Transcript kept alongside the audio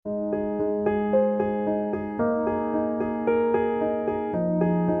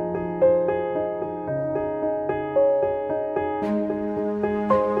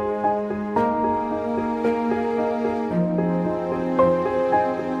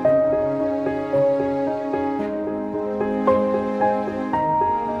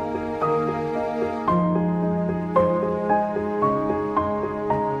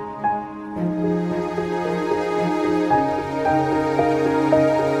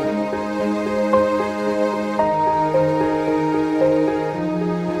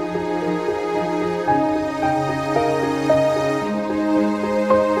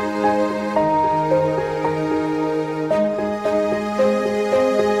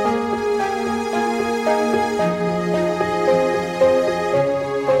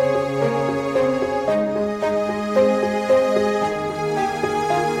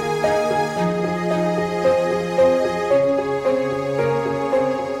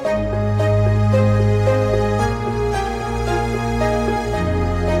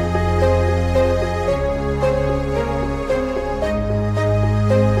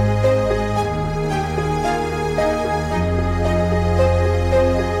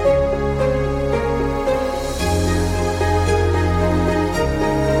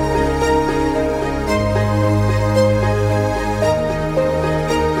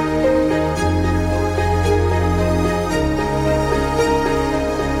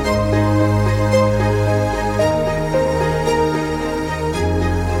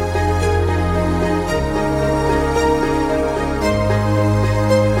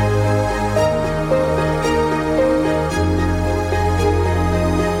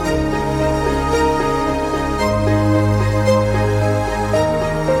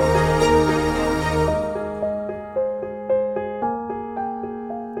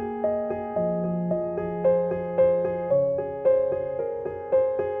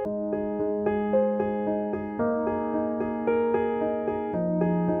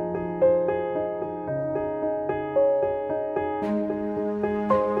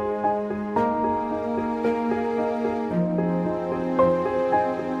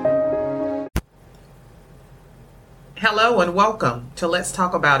Hello and welcome to Let's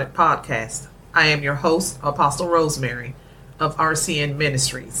Talk About It podcast. I am your host, Apostle Rosemary of RCN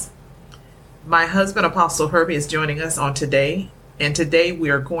Ministries. My husband, Apostle Herbie, is joining us on today, and today we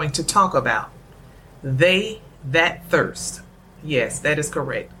are going to talk about they that thirst. Yes, that is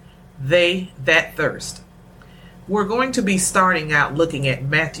correct. They that thirst. We're going to be starting out looking at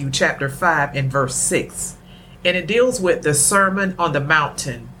Matthew chapter 5 and verse 6, and it deals with the Sermon on the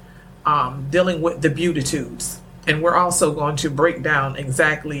Mountain, dealing with the Beatitudes. And we're also going to break down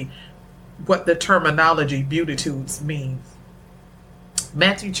exactly what the terminology Beatitudes means.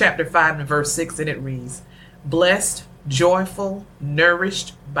 Matthew chapter 5 and verse 6, and it reads, "Blessed, joyful,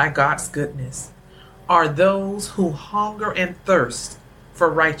 nourished by God's goodness are those who hunger and thirst for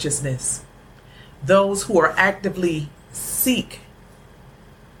righteousness, those who are actively seek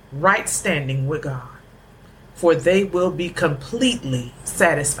right standing with God, for they will be completely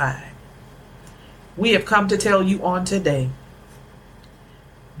satisfied." We have come to tell you on today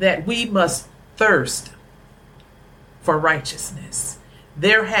that we must thirst for righteousness.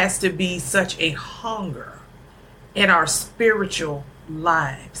 There has to be such a hunger in our spiritual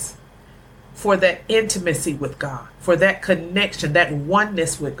lives for that intimacy with God, for that connection, that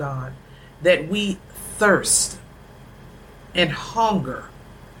oneness with God, that we thirst and hunger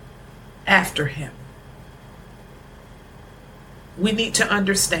after Him. We need to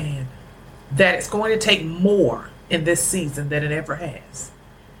understand that it's going to take more in this season than it ever has.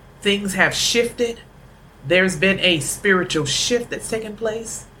 Things have shifted. There's been a spiritual shift that's taken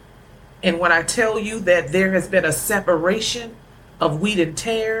place. And when I tell you that there has been a separation of wheat and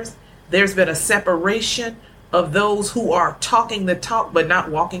tares, there's been a separation of those who are talking the talk but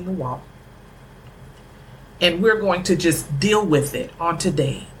not walking the walk. And we're going to just deal with it on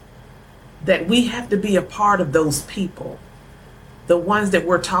today. That we have to be a part of those people. The ones that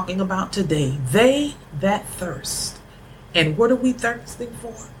we're talking about today, they that thirst. And what are we thirsting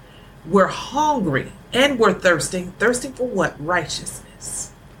for? We're hungry and we're thirsting. Thirsting for what?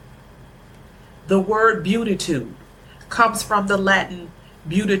 Righteousness. The word beatitude comes from the Latin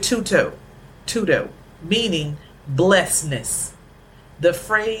beatitudo, meaning blessedness. The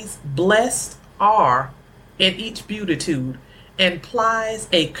phrase blessed are in each beatitude implies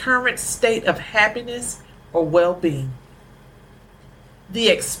a current state of happiness or well-being. The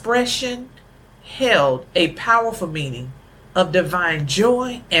expression held a powerful meaning of divine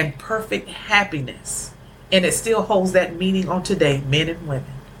joy and perfect happiness. And it still holds that meaning on today, men and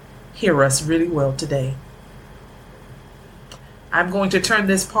women. Hear us really well today. I'm going to turn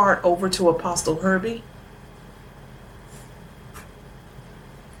this part over to Apostle Herbie.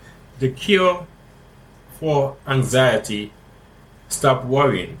 The cure for anxiety, stop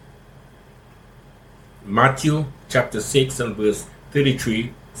worrying. Matthew chapter 6 and verse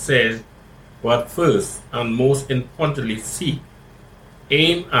 33 says, "But first and most importantly seek,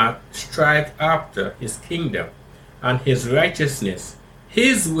 aim at, strive after His kingdom and His righteousness,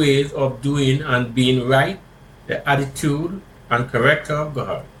 His ways of doing and being right, the attitude and character of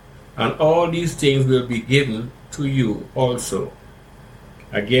God, and all these things will be given to you also."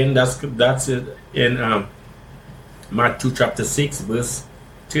 Again, that's it in Matthew chapter 6 verse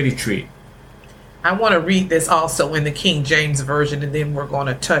 33. I want to read this also in the King James Version, and then we're going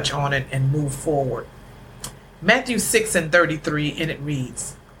to touch on it and move forward. Matthew 6 and 33, and it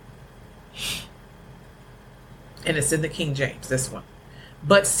reads, and it's in the King James, this one.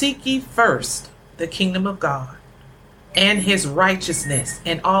 "But seek ye first the kingdom of God and His righteousness,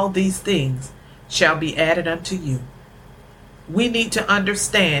 and all these things shall be added unto you." We need to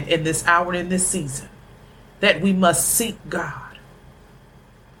understand in this hour, in this season, that we must seek God.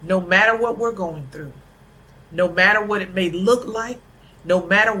 No matter what we're going through, no matter what it may look like, no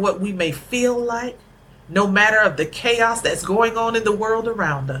matter what we may feel like, no matter of the chaos that's going on in the world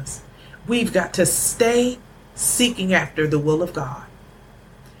around us, we've got to stay seeking after the will of God.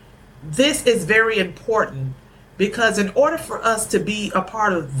 This is very important because in order for us to be a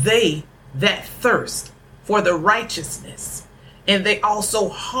part of they that thirst for the righteousness, and they also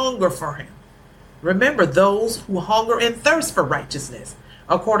hunger for Him. Remember, those who hunger and thirst for righteousness,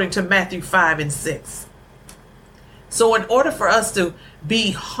 according to Matthew 5 and 6. So in order for us to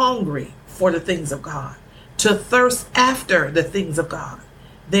be hungry for the things of God, to thirst after the things of God,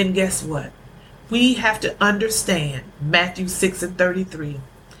 then guess what? We have to understand Matthew 6 and 33,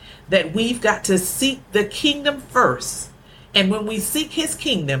 that we've got to seek the kingdom first. And when we seek His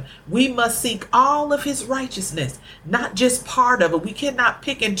kingdom, we must seek all of His righteousness, not just part of it. We cannot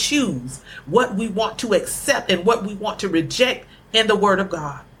pick and choose what we want to accept and what we want to reject in the Word of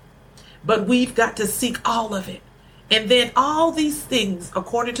God. But we've got to seek all of it. And then all these things,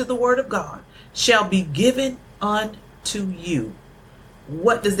 according to the Word of God, shall be given unto to you.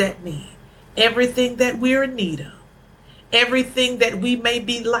 What does that mean? Everything that we're in need of, everything that we may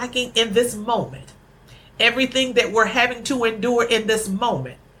be lacking in this moment, everything that we're having to endure in this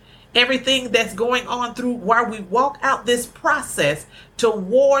moment, everything that's going on through while we walk out this process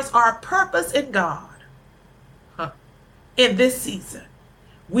towards our purpose in God. In this season,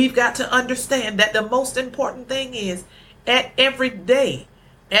 we've got to understand that the most important thing is at every day,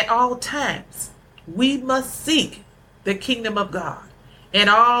 at all times, we must seek the kingdom of God and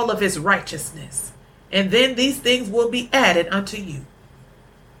all of his righteousness. And then these things will be added unto you.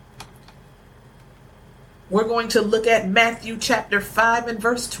 We're going to look at Matthew chapter 5 and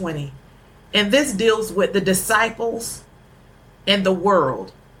verse 20. And this deals with the disciples and the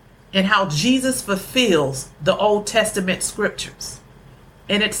world and how Jesus fulfills the Old Testament scriptures.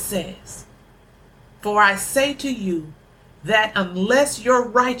 And it says, "For I say to you that unless your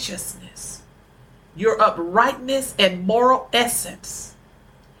righteousness, your uprightness and moral essence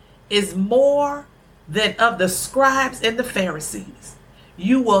is more than of the scribes and the Pharisees,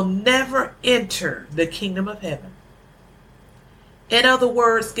 you will never enter the kingdom of heaven." In other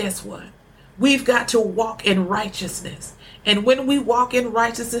words, guess what? We've got to walk in righteousness. And when we walk in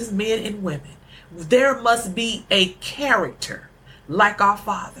righteousness, men and women, there must be a character like our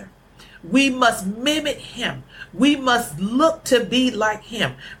Father. We must mimic him. We must look to be like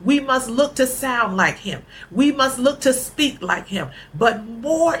him. We must look to sound like him. We must look to speak like him. But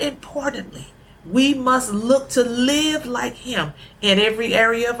more importantly, we must look to live like him in every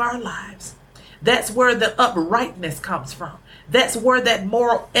area of our lives. That's where the uprightness comes from. That's where that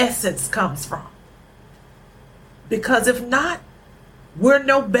moral essence comes from. Because if not, we're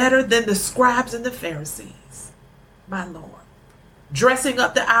no better than the scribes and the Pharisees, my Lord. Dressing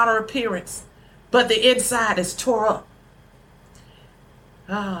up the outer appearance, but the inside is tore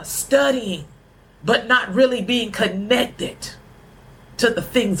up. Studying, but not really being connected to the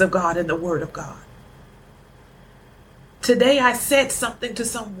things of God and the Word of God. Today I said something to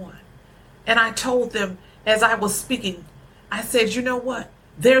someone, and I told them as I was speaking, I said, you know what?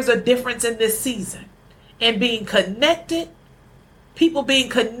 There's a difference in this season and being connected, people being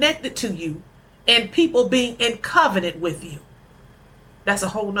connected to you, and people being in covenant with you. That's a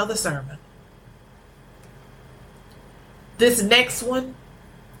whole nother sermon. This next one,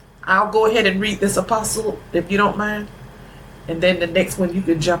 I'll go ahead and read this, Apostle, if you don't mind. And then the next one you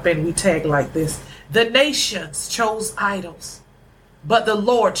can jump in. We tag like this. "The nations chose idols, but the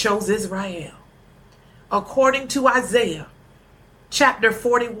Lord chose Israel." According to Isaiah chapter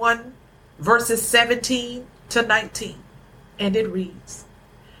 41, verses 17 to 19. And it reads,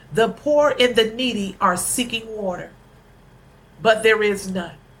 "The poor and the needy are seeking water, but there is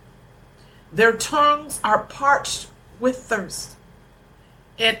none. Their tongues are parched with thirst,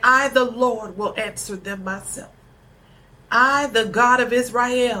 and I, the Lord, will answer them myself. I, the God of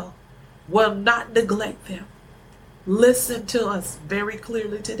Israel, will not neglect them." Listen to us very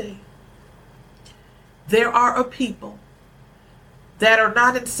clearly today. There are a people that are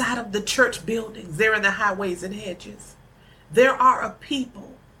not inside of the church buildings. They're in the highways and hedges. There are a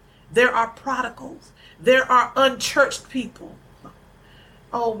people. There are prodigals. There are unchurched people.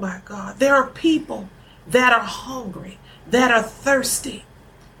 Oh my God. There are people that are hungry, that are thirsty.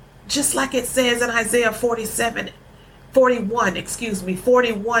 Just like it says in Isaiah 41 and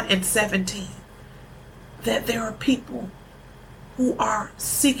 17. That there are people who are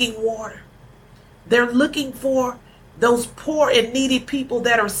seeking water. They're looking for those poor and needy people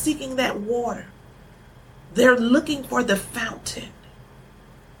that are seeking that water. They're looking for the fountain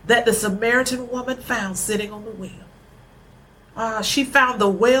that the Samaritan woman found sitting on the well. She found the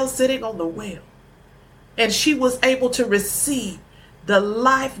well sitting on the well. And she was able to receive the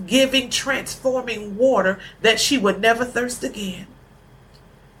life-giving, transforming water that she would never thirst again.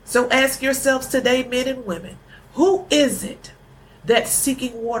 So ask yourselves today, men and women, who is it that's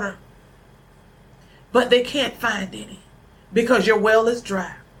seeking water, but they can't find any because your well is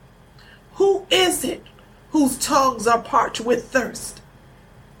dry? Who is it whose tongues are parched with thirst,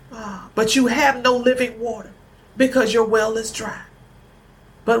 but you have no living water because your well is dry?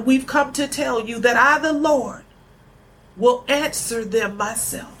 But we've come to tell you that I, the Lord, will answer them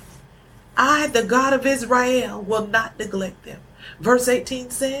myself. I, the God of Israel, will not neglect them. Verse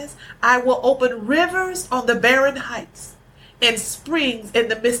 18 says, "I will open rivers on the barren heights and springs in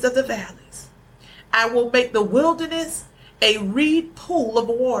the midst of the valleys. I will make the wilderness a reed pool of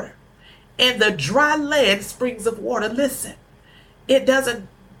water and the dry land springs of water." Listen, it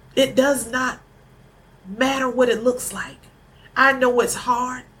does not matter what it looks like. I know it's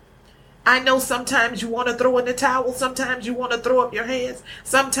hard. I know sometimes you want to throw in the towel. Sometimes you want to throw up your hands.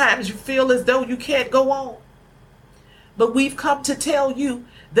 Sometimes you feel as though you can't go on. But we've come to tell you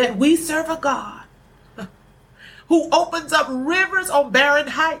that we serve a God who opens up rivers on barren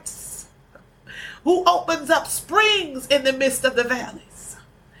heights, who opens up springs in the midst of the valleys.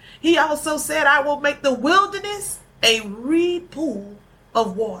 He also said, I will make the wilderness a reed pool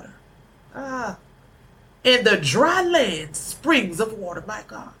of water. In the dry land, springs of water, my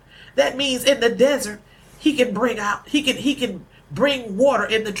God. That means in the desert, he can bring water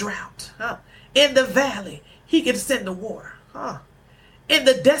in the drought. In the valley, he can send the water. In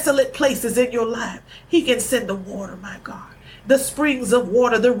the desolate places in your life, he can send the water, my God. The springs of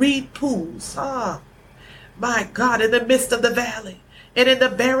water, the reed pools. My God, in the midst of the valley and in the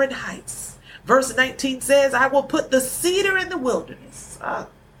barren heights. Verse 19 says, I will put the cedar in the wilderness,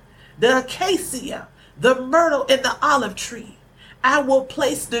 the acacia, the myrtle, and the olive tree. I will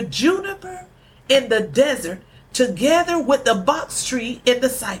place the juniper in the desert together with the box tree in the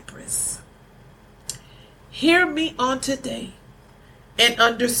cypress. Hear me on today and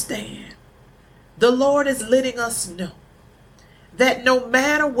understand. The Lord is letting us know that no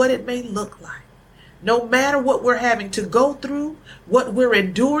matter what it may look like, no matter what we're having to go through, what we're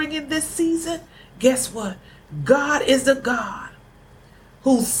enduring in this season, guess what? God is the God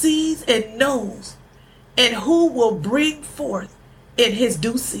who sees and knows and who will bring forth in his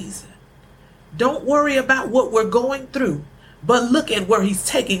due season. Don't worry about what we're going through, but look at where he's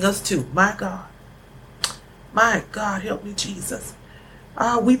taking us to. My God. My God, help me, Jesus.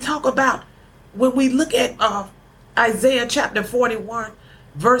 We talk about, when we look at Isaiah chapter 41,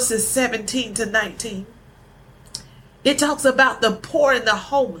 verses 17 to 19, it talks about the poor and the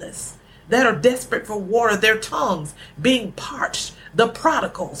homeless that are desperate for water, their tongues being parched, the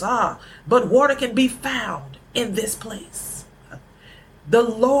prodigals, but water can be found in this place. The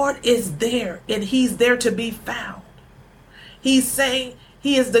Lord is there, and he's there to be found. He's saying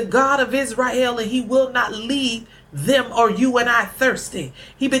he is the God of Israel, and he will not leave them or you and I thirsty.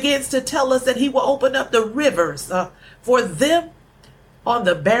 He begins to tell us that he will open up the rivers for them on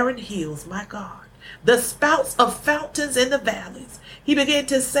the barren hills, my God. The spouts of fountains in the valleys. He began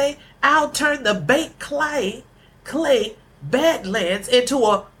to say, I'll turn the baked clay badlands into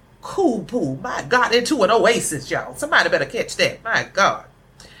a cool pool. My God, into an oasis, y'all. Somebody better catch that. My God.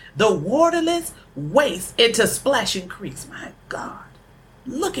 The waterless waste into splashing creeks. My God.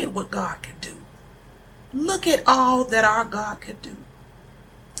 Look at what God can do. Look at all that our God can do.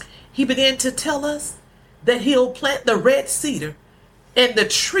 He began to tell us that he'll plant the red cedar in the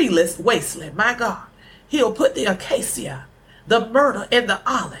treeless wasteland. My God. He'll put the acacia, the myrtle, and the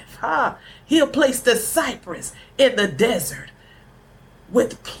olive. He'll place the cypress in the desert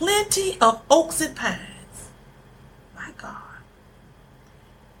with plenty of oaks and pines. My God.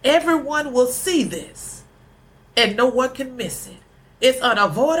 Everyone will see this and no one can miss it. It's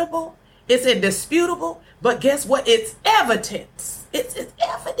unavoidable. It's indisputable. But guess what? It's evidence. It's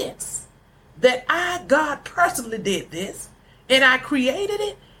evidence that I, God, personally did this, and I created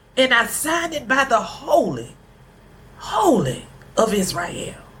it, and I signed it by the Holy of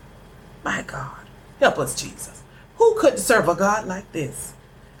Israel. My God. Help us, Jesus. Who couldn't serve a God like this?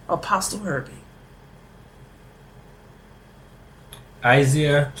 Apostle Herbie.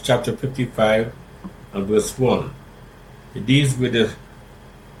 Isaiah chapter 55 and verse 1. It deals with the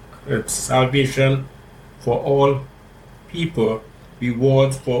salvation for all people,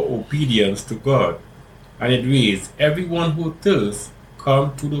 rewards for obedience to God. And it reads, everyone who thirsts,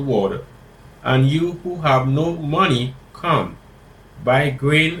 come to the water, and you who have no money, come. Buy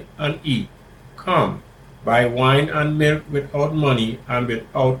grain and eat. Come. Buy wine and milk without money and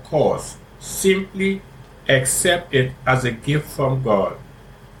without cost. Simply accept it as a gift from God.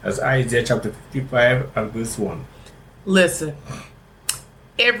 That's Isaiah chapter 55 and verse 1. Listen,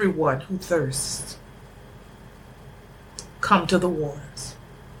 everyone who thirsts, come to the waters.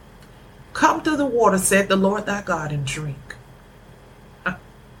 Come to the water, said the Lord thy God, and drink.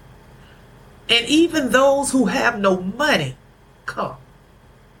 And even those who have no money, come.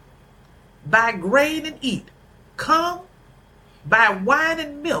 Buy grain and eat. Come. Buy wine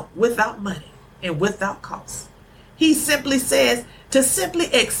and milk without money and without cost. He simply says to simply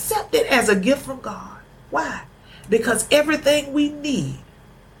accept it as a gift from God. Why? Because everything we need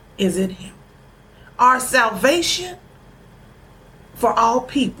is in him. Our salvation for all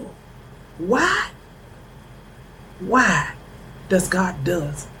people. Why? Why does God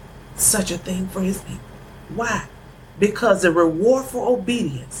do such a thing for his people? Why? Because the reward for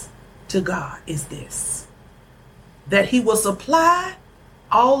obedience to God is this: that he will supply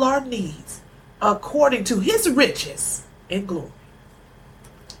all our needs according to his riches in glory.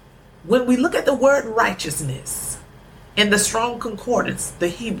 When we look at the word righteousness in the Strong Concordance, the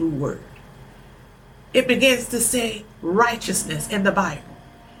Hebrew word, it begins to say righteousness in the Bible.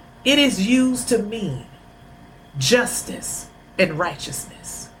 It is used to mean justice and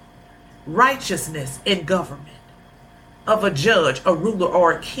righteousness. Righteousness in government of a judge, a ruler,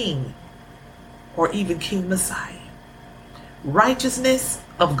 or a king, or even King Messiah. Righteousness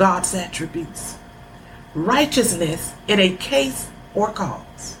of God's attributes. Righteousness in a case or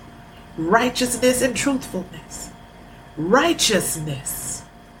cause. Righteousness and truthfulness. Righteousness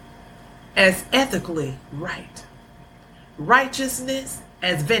as ethically right. Righteousness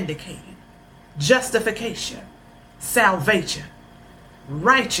as vindicated. Justification. Salvation.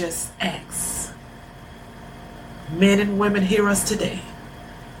 Righteous acts. Men and women, hear us today.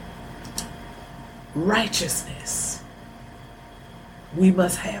 Righteousness. We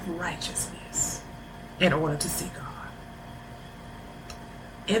must have righteousness in order to see God.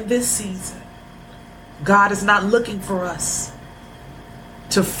 In this season, God is not looking for us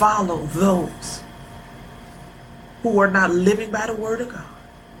to follow those who are not living by the word of God.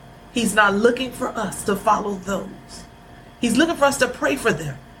 He's not looking for us to follow those. He's looking for us to pray for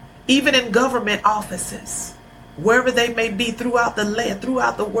them, even in government offices, wherever they may be throughout the land,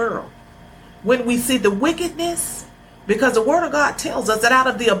 throughout the world. When we see the wickedness, because the word of God tells us that out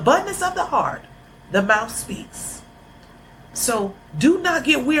of the abundance of the heart, the mouth speaks. So do not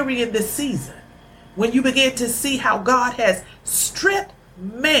get weary in this season when you begin to see how God has stripped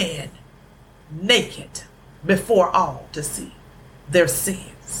man naked before all to see their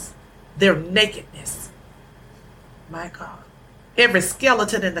sins, their nakedness. My God, every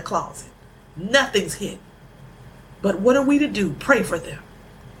skeleton in the closet, nothing's hidden. But what are we to do? Pray for them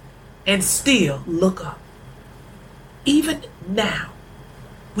and still look up. Even now,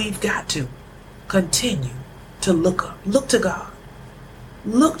 we've got to continue to look up, look to God,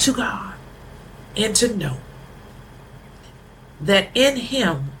 and to know that in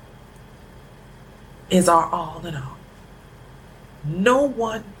Him is our all in all. No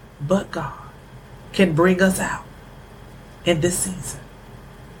one but God can bring us out in this season.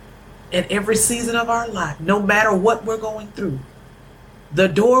 In every season of our life, no matter what we're going through, the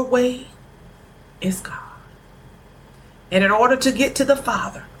doorway is God. And in order to get to the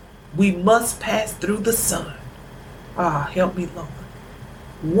Father, we must pass through the Son. Help me, Lord.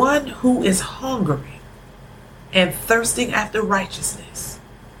 One who is hungry and thirsting after righteousness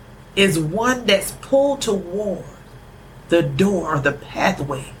is one that's pulled toward the door or the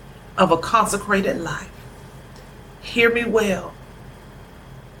pathway of a consecrated life. Hear me well.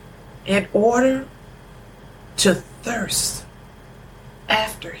 In order to thirst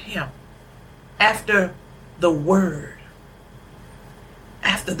after Him, after the Word,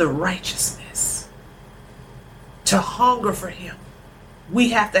 after the righteousness, to hunger for Him, we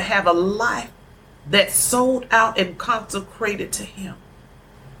have to have a life that's sold out and consecrated to Him.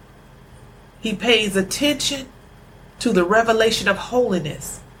 He pays attention to the revelation of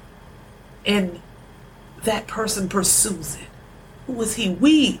holiness, and that person pursues it. Who is He?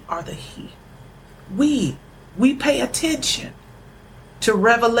 We are the He. We pay attention to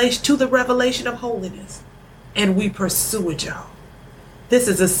the revelation of holiness, and we pursue it, y'all. This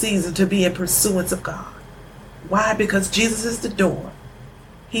is a season to be in pursuance of God. Why? Because Jesus is the door.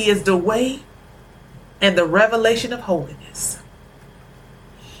 He is the way and the revelation of holiness.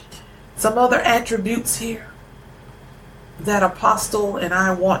 Some other attributes here that Apostle and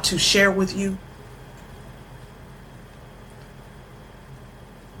I want to share with you.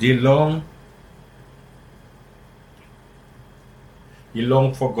 They long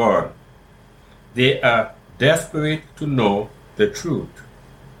for God. They are desperate to know the truth.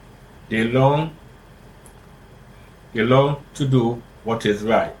 They long to do what is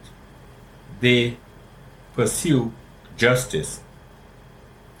right. They pursue justice.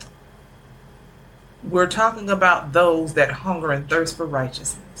 We're talking about those that hunger and thirst for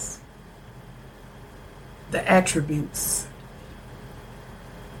righteousness. The attributes.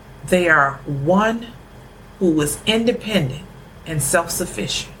 They are one who is independent and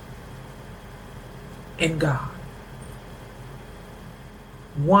self-sufficient in God.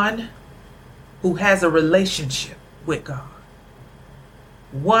 One who has a relationship with God.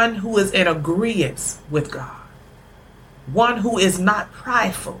 One who is in agreement with God. One who is not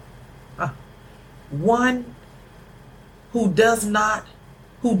prideful. One who does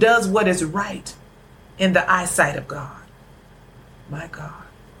what is right in the eyesight of God. My God.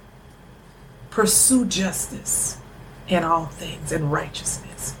 Pursue justice in all things and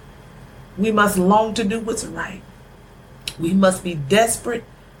righteousness. We must long to do what's right. We must be desperate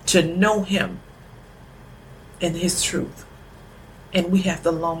to know Him and His truth. And we have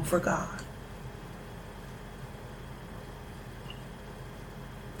to long for God.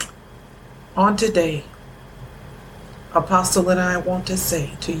 On today, Apostle and I want to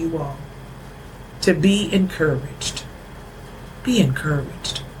say to you all to be encouraged. Be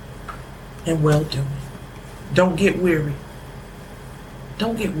encouraged and well doing. Don't get weary.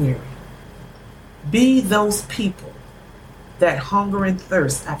 Don't get weary. Be those people that hunger and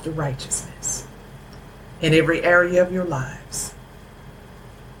thirst after righteousness in every area of your lives.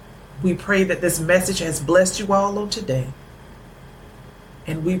 We pray that this message has blessed you all on today.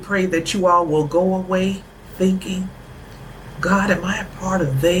 And we pray that you all will go away thinking, God, am I a part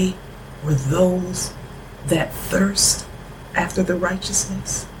of they or those that thirst after the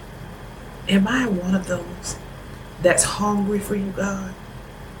righteousness? Am I one of those that's hungry for you, God?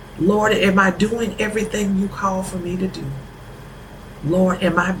 Lord, am I doing everything you call for me to do? Lord,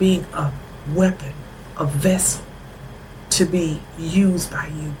 am I being a weapon, a vessel to be used by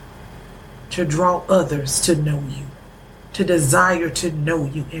you, to draw others to know you, to desire to know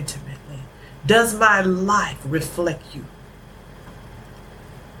you intimately? Does my life reflect you?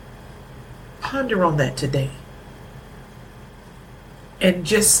 Ponder on that today and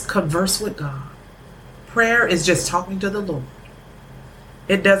just converse with God. Prayer is just talking to the Lord.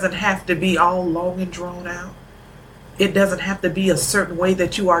 It doesn't have to be all long and drawn out. It doesn't have to be a certain way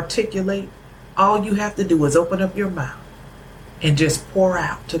that you articulate. All you have to do is open up your mouth and just pour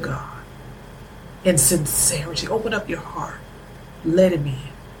out to God in sincerity. Open up your heart. Let him in.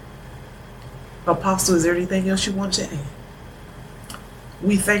 Apostle, is there anything else you want to add?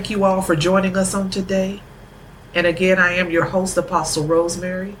 We thank you all for joining us on today. And again, I am your host, Apostle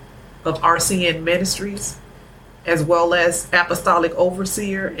Rosemary of RCN Ministries, as well as Apostolic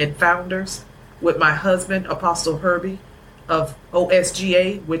Overseer and Founders with my husband, Apostle Herbie of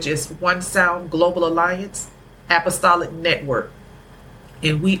OSGA, which is One Sound Global Alliance Apostolic Network.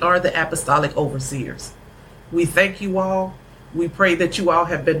 And we are the Apostolic Overseers. We thank you all. We pray that you all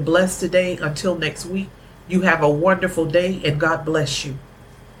have been blessed today. Until next week, you have a wonderful day and God bless you.